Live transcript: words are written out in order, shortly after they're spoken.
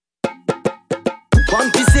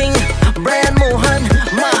Bunty, Singh, Mohan,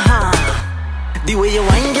 Mohan. The way you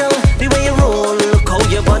whine, girl, the way you roll, look how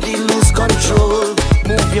your body lose control.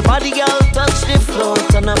 Move your body, girl, touch the floor,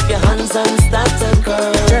 turn up your hands and start to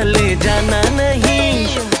curl. चले जाना नहीं,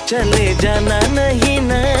 चले जाना नहीं,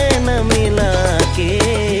 नैन मिला के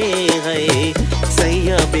है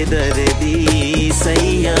सैया बेदर्दी,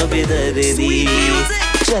 सैया बेदर्दी.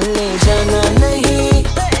 चले जाना नहीं,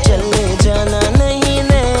 चले जाना नहीं,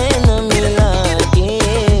 नैन मिला के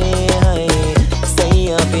है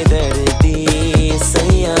सैया बेदर्दी,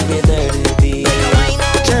 सैया बेदर्दी.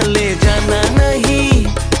 चले जाना नहीं,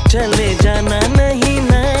 चले जाना नहीं,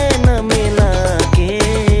 नैन मिला के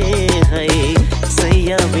है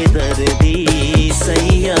सैया बेदर्दी,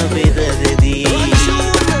 सैया बेदर्दी.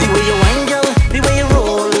 The way you whine, girl, the way you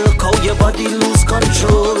roll, look how your body lose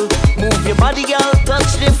control. Move your body, girl,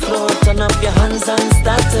 touch the floor, turn up your hands and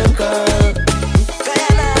start to curl.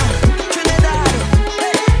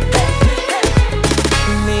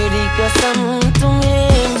 मेरी कसम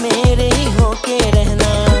तुम्हें मेरे ही होके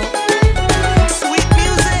रहना. Sweet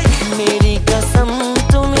music. मेरी कसम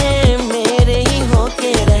तुम्हें मेरे ही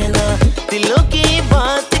होके रहना. दिलों की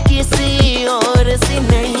बात किसी और से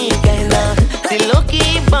नहीं कहना. दिलों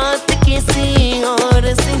की बात किसी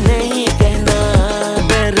और से नहीं कहना.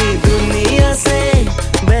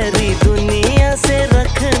 बैरी दुनिया से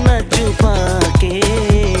रखना छुपा के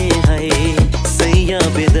है सैया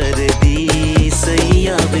बेदर्दी,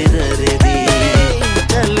 सैया बेदर्दी.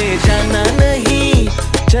 चले जाना नहीं,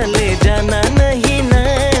 चले जाना नहीं,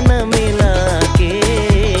 नैन मिला के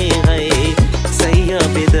है सैया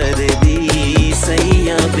बेदर्दी,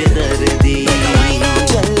 सैया बेदर्दी.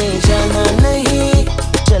 चले जाना नहीं,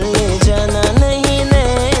 चले जाना नहीं,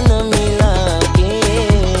 नैन मिला के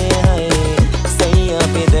है सैया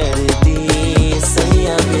बेदर्दी,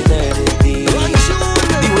 सैया बेदर्दी.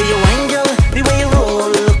 The way you whine, girl, the way you roll,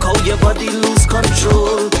 look how your body lose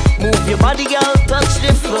control. Move your body, girl, touch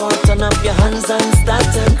the floor, turn up your hands and start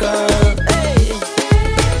to curl. Hey,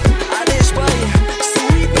 Adish boy,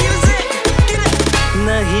 sweet music, get it.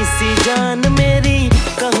 नहीं सी जान मेरी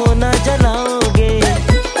कहो ना जलाओगे.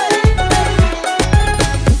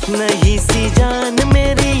 नहीं सी जान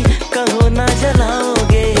मेरी कहो ना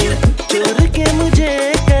जलाओगे. चोर के मुझे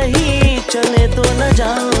कहीं चले तो न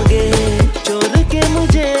जाओगे. चोर के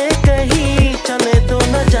मुझे कहीं चले तो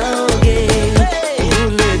न जाओगे.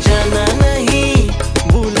 भूल जाना नहीं,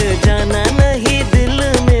 भूल जाना नहीं, दिल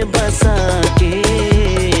में बसा के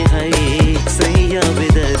है सैया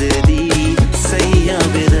बेदर्दी, सैया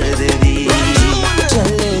बेदर्दी.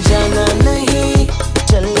 चले जाना नहीं,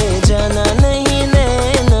 चले जाना नहीं,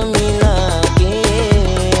 नैन मिला के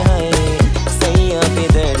है सैया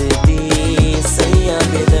बेदर्दी, सैया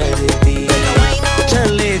बेदर्दी.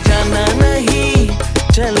 चले जाना नहीं,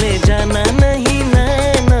 चले जाना नहीं,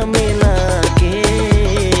 नैन मिला के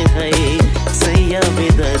है सैया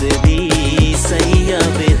बेदर्दी, सैया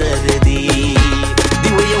बेदर्दी. The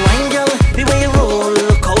way you whine, girl, the way you roll,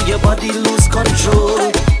 look how your body lose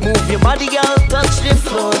control. Move your body, girl, touch the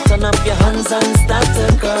floor, turn up your hands and start to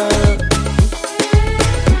curl.